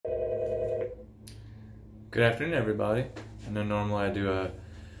Good afternoon, everybody. I know normally I do a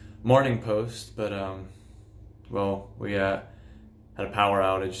morning post, but we had a power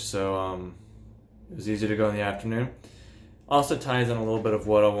outage, so it was easy to go in the afternoon. Also ties in a little bit of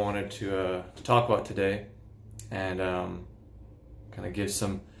what I wanted to talk about today, and kind of give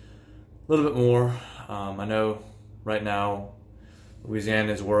a little bit more. I know right now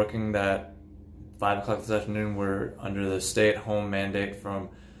Louisiana is working that 5 o'clock this afternoon. We're under the stay-at-home mandate from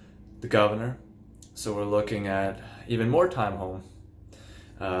the governor. So we're looking at even more time home,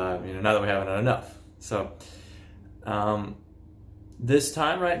 now that we haven't had enough. So this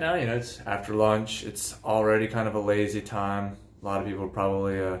time right now, it's after lunch. It's already kind of a lazy time. A lot of people are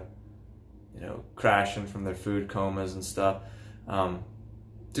probably, crashing from their food comas and stuff.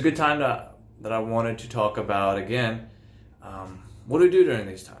 It's a good time that I wanted to talk about, again, what do we do during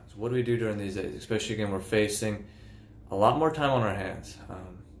these times? What do we do during these days? Especially, again, we're facing a lot more time on our hands.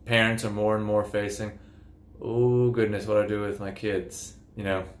 Parents are more and more facing, oh goodness, what do I do with my kids?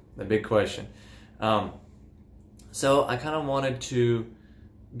 The big question. So I kind of wanted to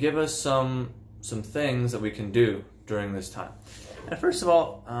give us some things that we can do during this time. And first of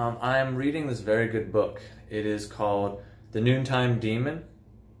all, I'm reading this very good book. It is called The Noontime Demon.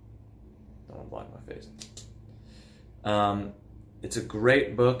 Don't want to block my face. It's a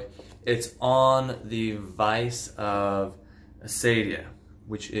great book. It's on the vice of acedia,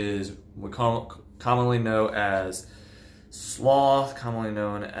 which is we commonly know as sloth, commonly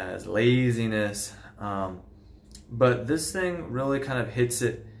known as laziness. But this thing really kind of hits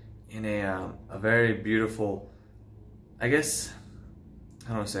it in a very beautiful, I guess,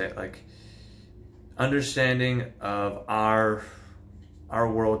 how do I say it, like understanding of our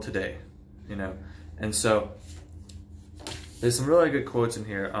world today, And so there's some really good quotes in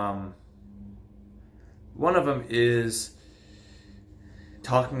here. One of them is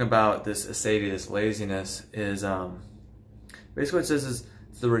talking about this acedia, this laziness, is basically what it says is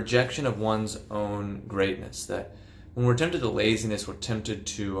it's the rejection of one's own greatness. That when we're tempted to laziness, we're tempted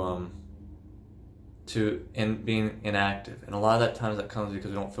to being inactive, and a lot of that times that comes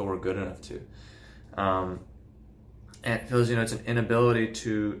because we don't feel we're good enough to, and it feels it's an inability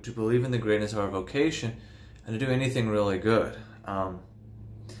to believe in the greatness of our vocation and to do anything really good.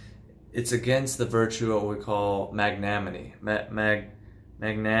 It's against the virtue of what we call magnanimity, magnanimity,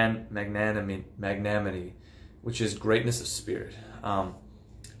 which is greatness of spirit.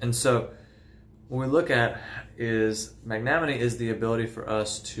 And so what we look at is magnanimity is the ability for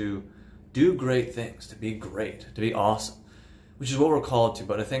us to do great things, to be great, to be awesome, which is what we're called to.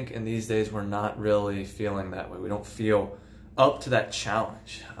 But I think in these days we're not really feeling that way. We don't feel up to that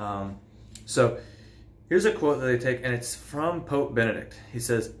challenge. So here's a quote that they take, and it's from Pope Benedict. He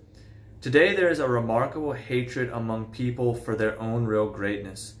says, "Today there is a remarkable hatred among people for their own real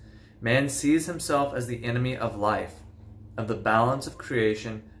greatness. Man sees himself as the enemy of life, of the balance of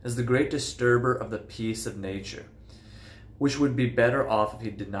creation, as the great disturber of the peace of nature, which would be better off if he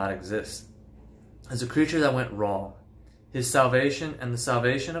did not exist. As a creature that went wrong, his salvation and the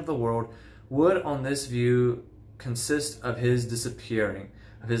salvation of the world would, on this view, consist of his disappearing,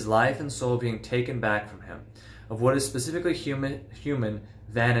 of his life and soul being taken back from him, of what is specifically human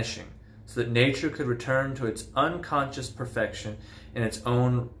vanishing, so that nature could return to its unconscious perfection in its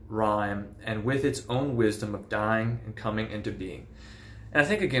own rhyme and with its own wisdom of dying and coming into being." And I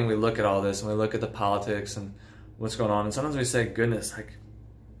think, again, we look at all this and we look at the politics and what's going on, and sometimes we say, goodness, like,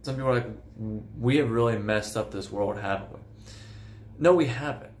 some people are like, we have really messed up this world, haven't we? No, we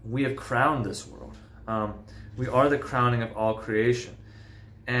haven't. We have crowned this world. We are the crowning of all creation.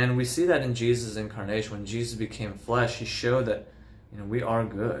 And we see that in Jesus' incarnation. When Jesus became flesh, he showed that we are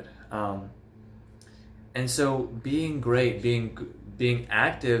good. And so being great, being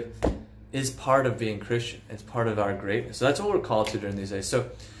active is part of being Christian. It's part of our greatness. So that's what we're called to during these days. So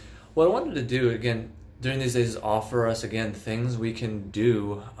what I wanted to do, again, during these days is offer us, again, things we can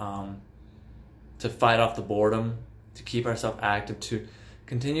do to fight off the boredom, to keep ourselves active, to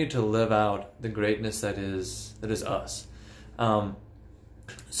continue to live out the greatness that is us.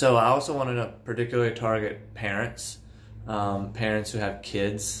 So I also wanted to particularly target parents, parents who have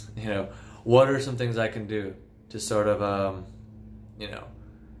kids. What are some things I can do to sort of,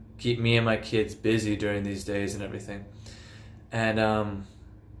 keep me and my kids busy during these days and everything. And a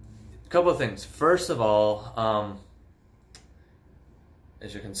couple of things. First of all,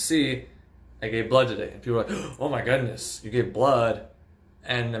 as you can see, I gave blood today. And people were like, oh my goodness, you gave blood.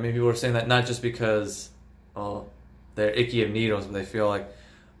 And people were saying that not just because, they're icky of needles, but they feel like,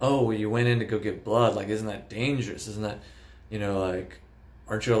 oh, well, you went in to go give blood. Like, isn't that dangerous? Isn't that,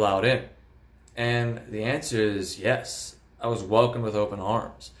 aren't you allowed in? And the answer is yes. I was welcomed with open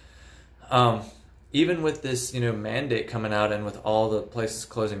arms. even with this, mandate coming out and with all the places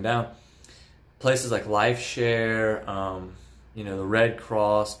closing down, places like LifeShare, the Red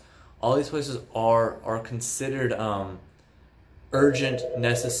Cross, all these places are considered urgent,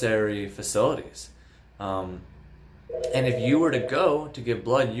 necessary facilities. And if you were to go to give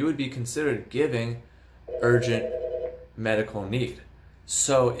blood, you would be considered giving urgent medical need.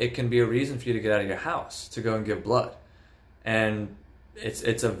 So it can be a reason for you to get out of your house to go and give blood. And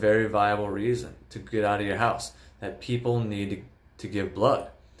it's a very viable reason to get out of your house, that people need to give blood.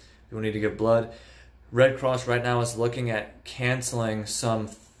 People need to give blood. Red Cross right now is looking at canceling some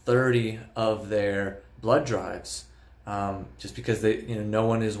 30 of their blood drives, just because no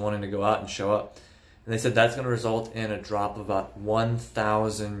one is wanting to go out and show up. And they said that's going to result in a drop of about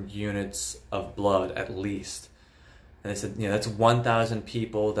 1,000 units of blood at least. And they said, that's 1,000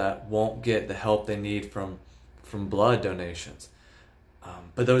 people that won't get the help they need from blood donations.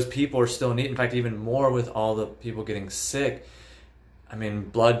 But those people are still needed. In fact, even more with all the people getting sick. I mean,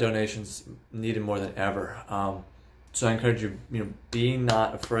 blood donations needed more than ever. So I encourage you, be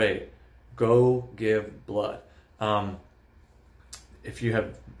not afraid. Go give blood. If you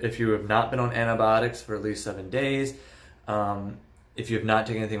have not been on antibiotics for at least 7 days, if you have not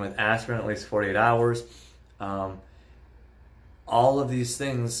taken anything with aspirin at least 48 hours, all of these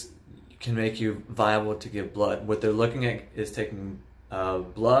things can make you viable to give blood. What they're looking at is taking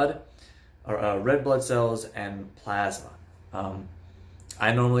blood, or red blood cells and plasma.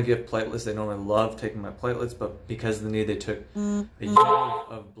 I normally give platelets. They normally love taking my platelets, but because of the need, they took a unit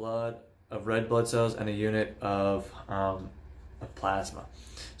of blood, of red blood cells, and a unit of plasma.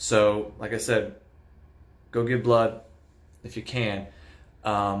 So, like I said, go give blood if you can.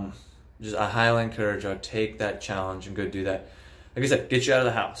 I highly encourage you to take that challenge and go do that. Like I said, get you out of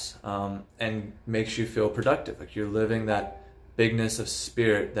the house, and makes you feel productive. Like you're living that bigness of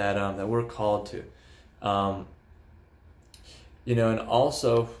spirit that we're called to. And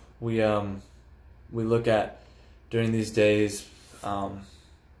also we look at during these days, I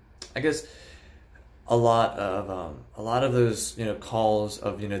guess a lot of those calls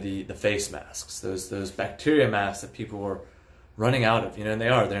of the face masks, those bacteria masks that people were running out of, and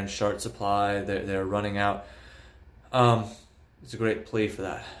they're in short supply. They're running out. It's a great plea for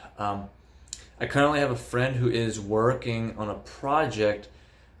that. I currently have a friend who is working on a project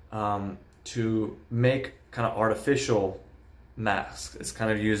to make kind of artificial masks. It's kind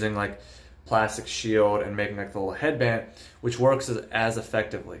of using like plastic shield and making like the little headband, which works as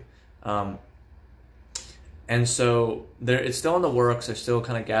effectively. And so it's still in the works. They're still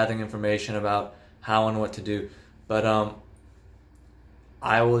kind of gathering information about how and what to do. But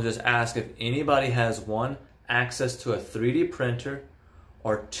I will just ask if anybody has, one, access to a 3D printer,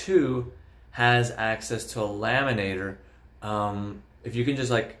 or two, has access to a laminator. If you can just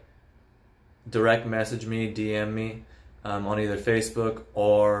like direct message me, DM me on either Facebook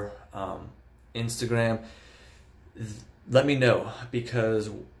or Instagram, let me know, because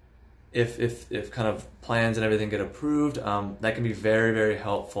if kind of plans and everything get approved, that can be very, very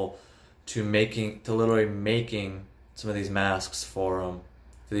helpful to literally making some of these masks for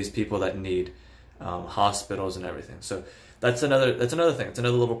these people that need, hospitals and everything. So that's another thing. It's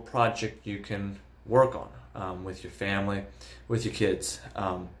another little project you can work on with your family, with your kids.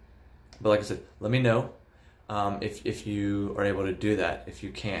 But like I said, let me know if you are able to do that, if you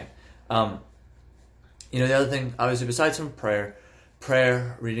can. The other thing, obviously, besides from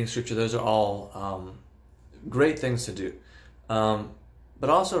prayer, reading scripture, those are all great things to do. But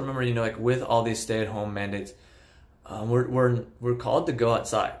also remember, like with all these stay-at-home mandates, we're called to go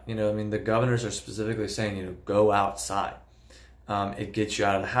outside. The governors are specifically saying, go outside. It gets you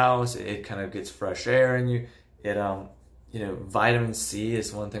out of the house. It kind of gets fresh air in you. It vitamin C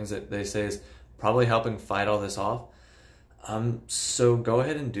is one of the things that they say is probably helping fight all this off. So go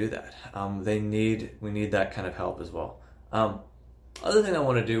ahead and do that. We need that kind of help as well. Other thing I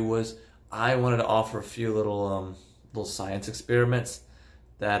want to do was I wanted to offer a few little science experiments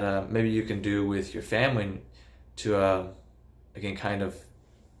that maybe you can do with your family to again kind of,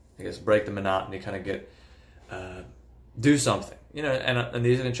 I guess, break the monotony, kind of get do something, and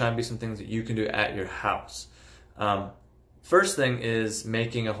these are going to try and be some things that you can do at your house. First thing is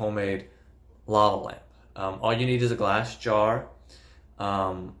making a homemade lava lamp. All you need is a glass jar,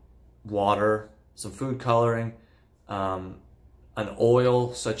 water, some food coloring, an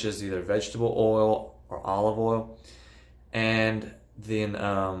oil such as either vegetable oil or olive oil, and then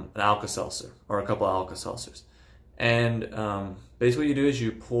an Alka-Seltzer or a couple of Alka-Seltzers. And basically what you do is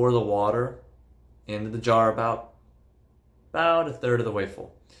you pour the water into the jar about a third of the way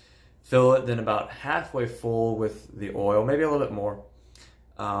full. Fill it then about halfway full with the oil, maybe a little bit more,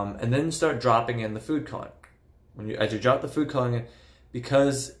 and then start dropping in the food coloring. As you drop the food coloring in,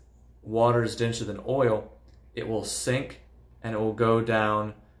 because water is denser than oil, it will sink and it will go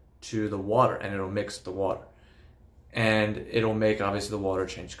down to the water and it'll mix with the water. And it'll make, obviously, the water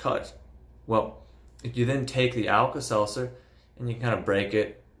change colors. Well, if you then take the Alka-Seltzer and you kind of break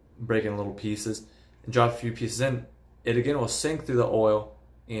it in little pieces and drop a few pieces in, it again will sink through the oil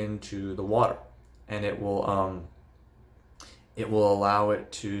into the water, and it will allow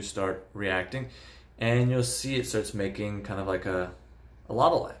it to start reacting, and you'll see it starts making kind of like a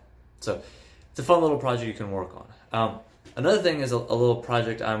lava lamp. So it's a fun little project you can work on. Another thing is a little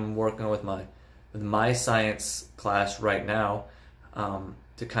project I'm working on with my science class right now,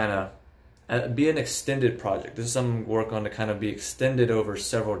 to kind of be an extended project. This is something I'm working on to kind of be extended over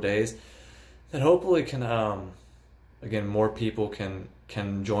several days, that hopefully can, again, more people can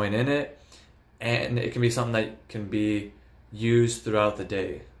join in it, and it can be something that can be used throughout the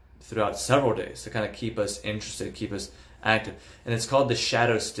day, throughout several days, to kind of keep us interested, keep us active. And it's called the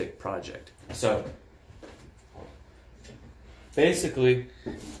Shadow Stick Project. So basically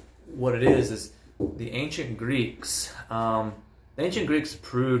what it is the ancient Greeks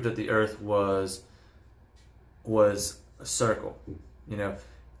proved that the earth was a circle.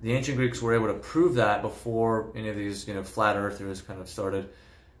 The ancient Greeks were able to prove that before any of these, flat earthers kind of started,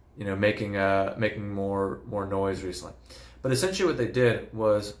 making more noise recently. But essentially what they did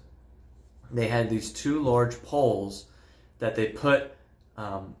was they had these two large poles that they put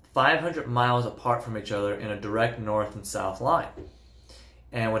 500 miles apart from each other in a direct north and south line.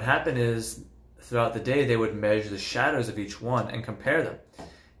 And what happened is, throughout the day, they would measure the shadows of each one and compare them.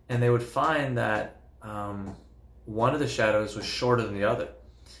 And they would find that one of the shadows was shorter than the other.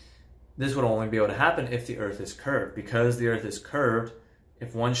 This would only be able to happen if the earth is curved. Because the earth is curved,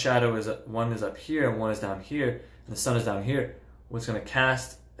 if one is up here and one is down here, and the sun is down here, what's going to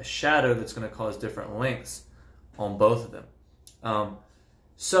cast a shadow that's going to cause different lengths on both of them.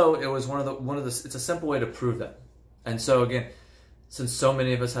 So it was it's a simple way to prove that. And so again, since so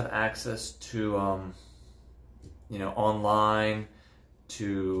many of us have access to online,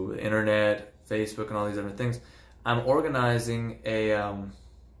 to the internet, Facebook, and all these different things, I'm organizing a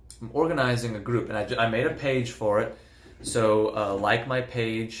group, and I made a page for it. So like my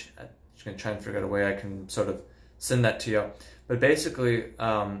page. I'm just gonna try and figure out a way I can sort of send that to you. But basically,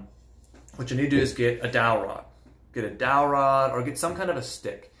 what you need to do is get a dowel rod. Get a dowel rod, or get some kind of a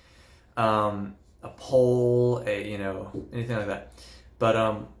stick, a pole, anything like that.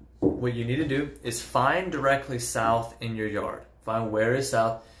 But what you need to do is find directly south in your yard. Find where is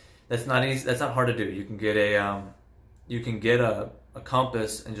south. That's not easy. That's not hard to do. You can get a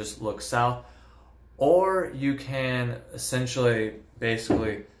compass and just look south, or you can essentially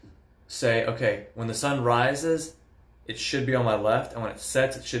basically say, okay, when the sun rises, it should be on my left, and when it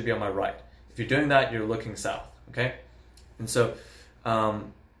sets, it should be on my right. If you're doing that, you're looking south. Okay, and so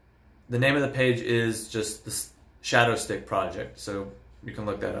the name of the page is just the Shadow Stick Project, so you can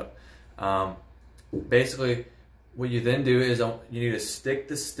look that up. Basically, what you then do is you need to stick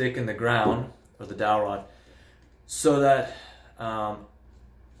the stick in the ground, or the dowel rod, so that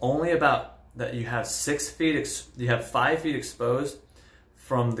only about that you have 6 feet. You have 5 feet exposed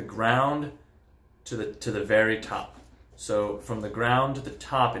from the ground to the very top. So from the ground to the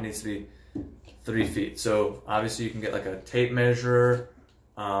top, it needs to be 3 feet. So obviously you can get like a tape measure,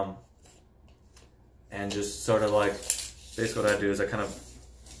 and just sort of like, basically what I do is I kind of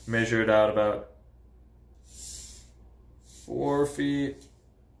measure it out about 4 feet.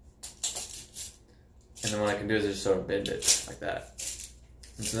 And then what I can do is just sort of bend it like that.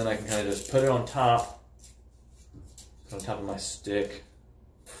 And so then I can kind of just put it on top of my stick.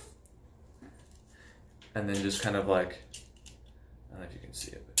 And then just kind of like, I don't know if you can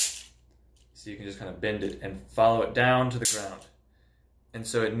see it, but so you can just kind of bend it and follow it down to the ground. And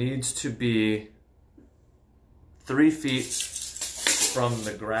so it needs to be 3 feet from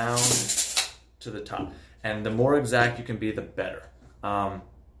the ground to the top. And the more exact you can be, the better.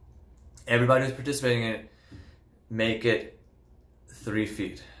 Everybody who's participating in it, make it 3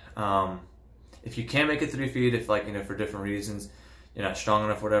 feet. If you can't make it 3 feet, if for different reasons, you're not strong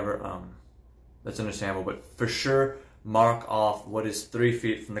enough, whatever, that's understandable. But for sure, mark off what is 3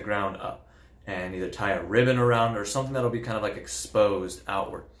 feet from the ground up, and either tie a ribbon around it or something that'll be kind of like exposed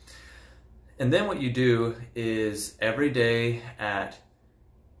outward. And then what you do is every day at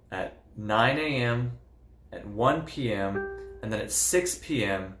 9 a.m., at 1 p.m., and then at 6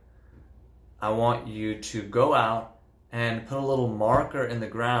 p.m., I want you to go out and put a little marker in the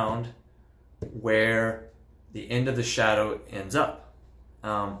ground where the end of the shadow ends up.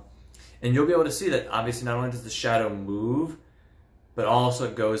 And you'll be able to see that obviously not only does the shadow move, but also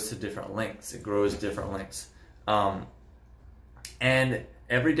it goes to different lengths. It grows different lengths. And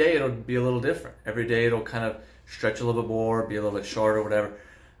every day it'll be a little different. Every day it'll kind of stretch a little bit more, be a little bit shorter, whatever.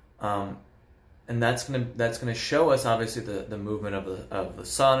 And that's gonna show us obviously the movement of the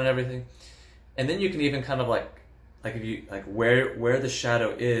sun and everything. And then you can even kind of like if you like where the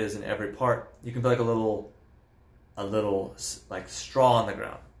shadow is in every part, you can put like a little like straw on the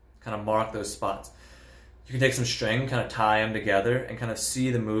ground, kind of mark those spots. You can take some string, kind of tie them together, and kind of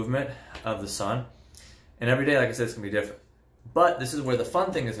see the movement of the sun. And every day, like I said, it's gonna be different. But this is where the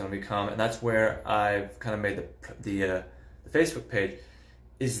fun thing is gonna become, and that's where I've kind of made the Facebook page.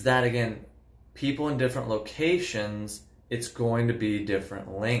 Is that again, people in different locations, it's going to be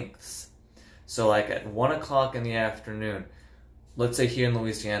different lengths. So like at 1 o'clock in the afternoon, let's say here in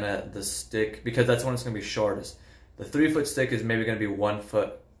Louisiana, the stick, because that's when it's going to be shortest, the 3-foot stick is maybe going to be 1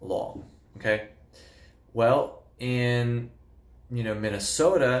 foot long, okay? Well, in,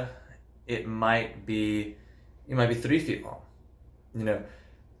 Minnesota, it might be 3 feet long.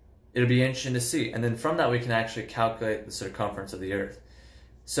 It'll be interesting to see. And then from that, we can actually calculate the circumference of the earth.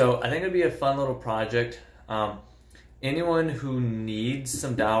 So I think it'd be a fun little project. Anyone who needs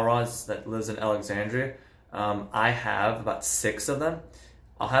some dowel rods that lives in Alexandria, I have about 6 of them.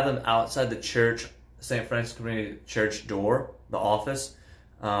 I'll have them outside the church, St. Francis Community Church door, the office.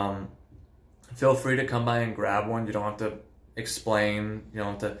 Feel free to come by and grab one. You don't have to explain. You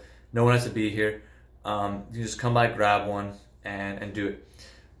don't have to. No one has to be here. You just come by, grab one, and do it.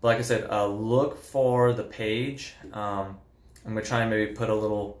 But like I said, look for the page. I'm gonna try and maybe put a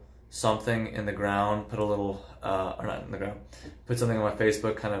little something in the ground, put a little, or not in the ground, put something on my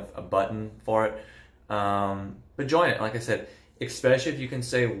Facebook, kind of a button for it. But join it, like I said, especially if you can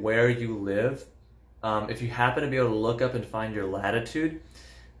say where you live. If you happen to be able to look up and find your latitude,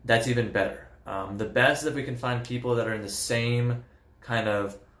 that's even better. The best is if we can find people that are in the same kind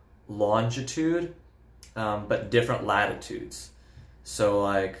of longitude, but different latitudes. So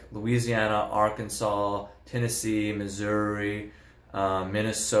like Louisiana, Arkansas, Tennessee, Missouri,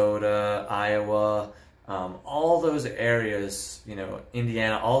 Minnesota, Iowa, all those areas,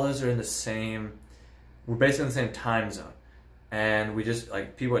 Indiana, all those are in the same, we're basically in the same time zone. And we just,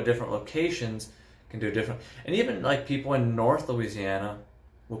 like, people at different locations can do different, and even like people in North Louisiana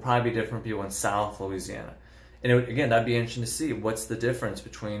will probably be different from people in South Louisiana. And again, that'd be interesting to see what's the difference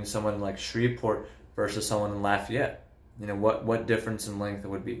between someone like Shreveport versus someone in Lafayette. What difference in length it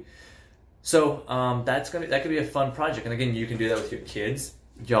would be. So that could be a fun project. And again, you can do that with your kids.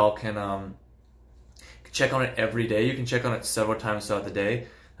 Y'all can check on it every day. You can check on it several times throughout the day.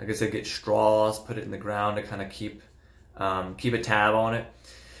 Like I said, get straws, put it in the ground to kind of keep a tab on it.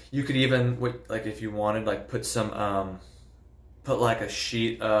 You could even, like if you wanted, like put like a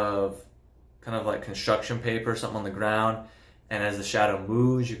sheet of kind of like construction paper, something on the ground, and as the shadow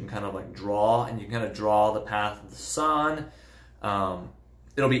moves, you can kind of like draw, and you can kind of draw the path of the sun.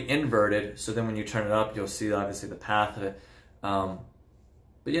 It'll be inverted, so then when you turn it up, you'll see obviously the path of it.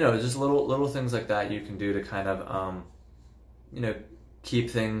 But just little things like that you can do to kind of keep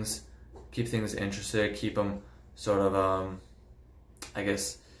things interested, keep them sort of I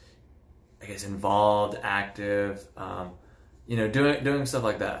guess involved, active, doing stuff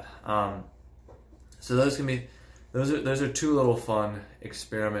like that. So those are 2 little fun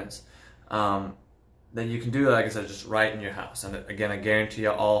experiments that you can do, like I said, just right in your house. And again, I guarantee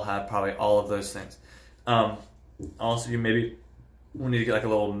you all have probably all of those things. Also, you maybe will need to get like a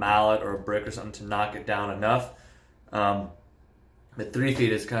little mallet or a brick or something to knock it down enough. But 3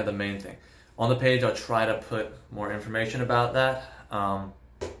 feet is kind of the main thing. On the page, I'll try to put more information about that.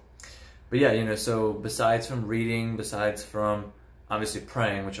 But yeah, so besides from reading, besides from obviously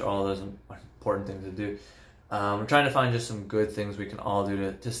praying, which are all those important things to do, I'm trying to find just some good things we can all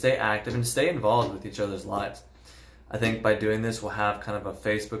do to stay active and stay involved with each other's lives. I think by doing this, we'll have kind of a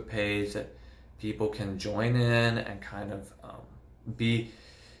Facebook page that people can join in and kind of be,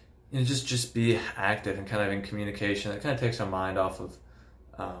 just be active and kind of in communication. That kind of takes our mind off of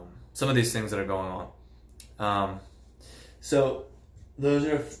some of these things that are going on. So those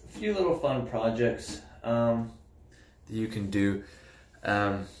are a few little fun projects that you can do.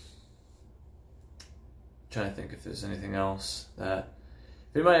 Trying to think if there's anything else that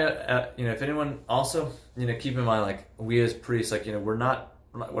if anybody, if anyone also, keep in mind, like, we as priests, like, we're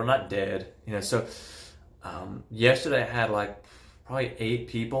not dead, so yesterday I had like probably 8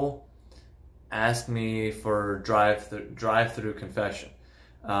 people ask me for drive-through confession.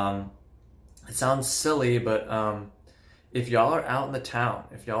 It sounds silly, but if y'all are out in the town,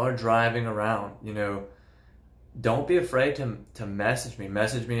 if y'all are driving around, don't be afraid to message me.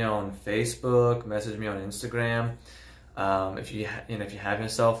 Message me on Facebook, message me on Instagram. If if you have your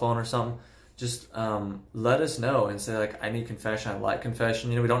cell phone or something, just let us know and say, like, I need confession, I like confession.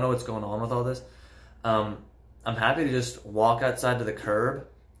 We don't know what's going on with all this. I'm happy to just walk outside to the curb,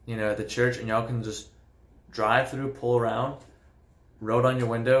 at the church, and y'all can just drive through, pull around, roll down your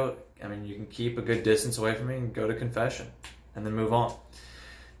window. You can keep a good distance away from me and go to confession and then move on.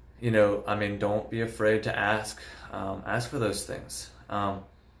 Don't be afraid to ask for those things.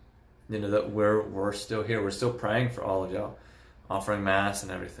 That we're still here. We're still praying for all of y'all, offering mass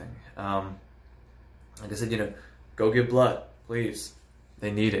and everything. Like I said, go give blood, please. They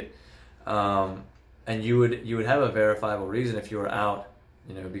need it. And you would have a verifiable reason if you were out,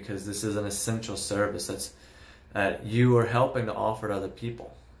 because this is an essential service that you are helping to offer to other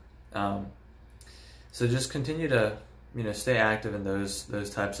people. So just continue to, stay active in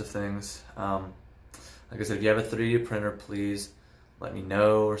those types of things. Like I said, if you have a 3D printer, please let me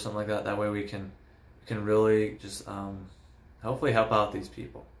know or something like that. That way we can really just hopefully help out these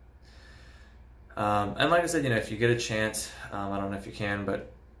people. And like I said, if you get a chance, I don't know if you can,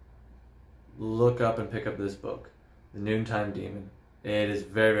 but look up and pick up this book, The Noontime Demon. It is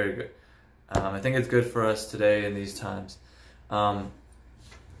very, very good. I think it's good for us today in these times.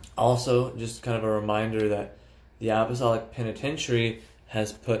 Also, just kind of a reminder that the Apostolic Penitentiary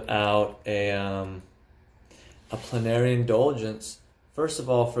has put out a plenary indulgence. First of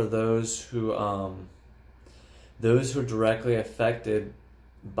all, for those who are directly affected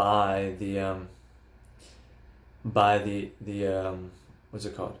by the what's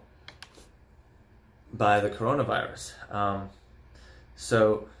it called? By the coronavirus.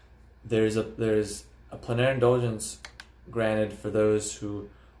 So there's a plenary indulgence granted for those who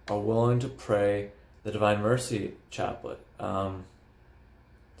are willing to pray the Divine Mercy Chaplet. So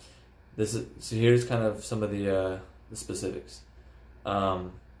here's kind of some of the specifics. Here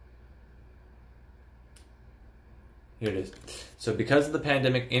it is. So because of the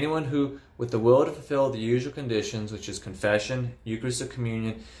pandemic, anyone who, with the will to fulfill the usual conditions, which is confession, Eucharistic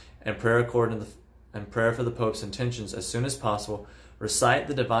communion, and prayer for the Pope's intentions as soon as possible, recite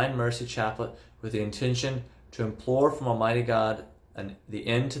the Divine Mercy Chaplet with the intention to implore from Almighty God the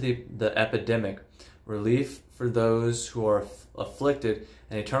end to the epidemic, relief for those who are afflicted,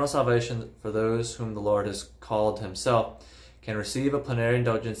 and eternal salvation for those whom the Lord has called to Himself, can receive a plenary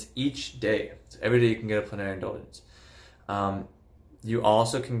indulgence each day. So every day you can get a plenary indulgence. You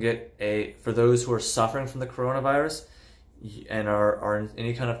also can get for those who are suffering from the coronavirus and are in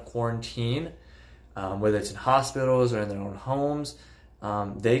any kind of quarantine, whether it's in hospitals or in their own homes,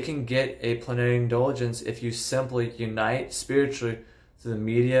 they can get a plenary indulgence if you simply unite spiritually through the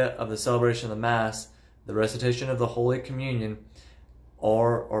media of the celebration of the Mass, the recitation of the Holy Communion,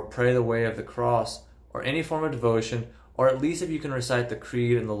 or pray the way of the cross, or any form of devotion, or at least if you can recite the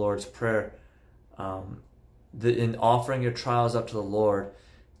Creed and the Lord's Prayer, in offering your trials up to the Lord,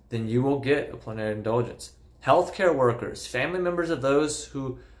 then you will get a plenary indulgence. Healthcare workers, family members of those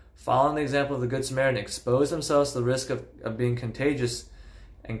who, following the example of the Good Samaritan, expose themselves to the risk of being contagious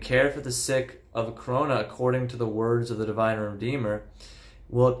and care for the sick of corona according to the words of the Divine Redeemer,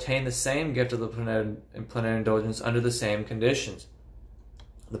 will obtain the same gift of the plenary indulgence under the same conditions.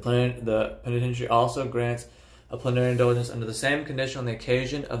 The penitentiary also grants a plenary indulgence under the same condition on the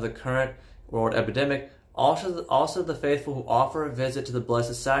occasion of the current world epidemic. Also the faithful who offer a visit to the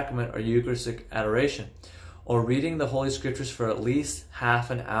Blessed Sacrament or Eucharistic adoration, or reading the Holy Scriptures for at least half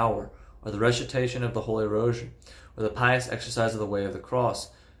an hour, or the recitation of the Holy Rosary, or the pious exercise of the Way of the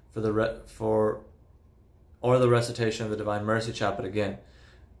Cross, or the recitation of the Divine Mercy Chaplet again.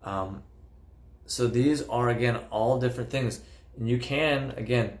 So these are, again, all different things. And you can,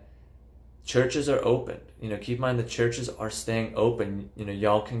 again, churches are open. Keep in mind the churches are staying open.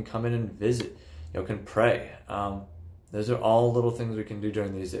 Y'all can come in and visit. Y'all can pray. Those are all little things we can do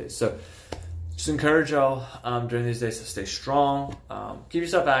during these days. So just encourage y'all during these days to stay strong. Keep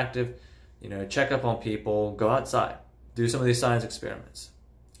yourself active. Check up on people. Go outside. Do some of these science experiments.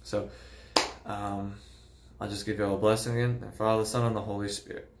 So I'll just give you all a blessing again. And Father, the Son, and the Holy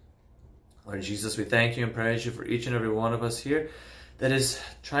Spirit. Lord Jesus, we thank you and praise you for each and every one of us here that is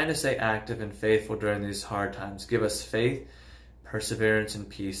trying to stay active and faithful during these hard times. Give us faith, perseverance, and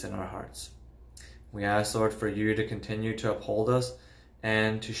peace in our hearts. We ask, Lord, for you to continue to uphold us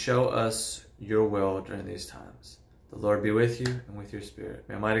and to show us your will during these times. The Lord be with you and with your spirit.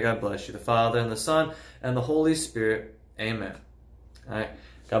 May Almighty God bless you, the Father, and the Son, and the Holy Spirit. Amen. All right.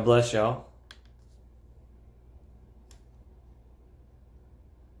 God bless y'all.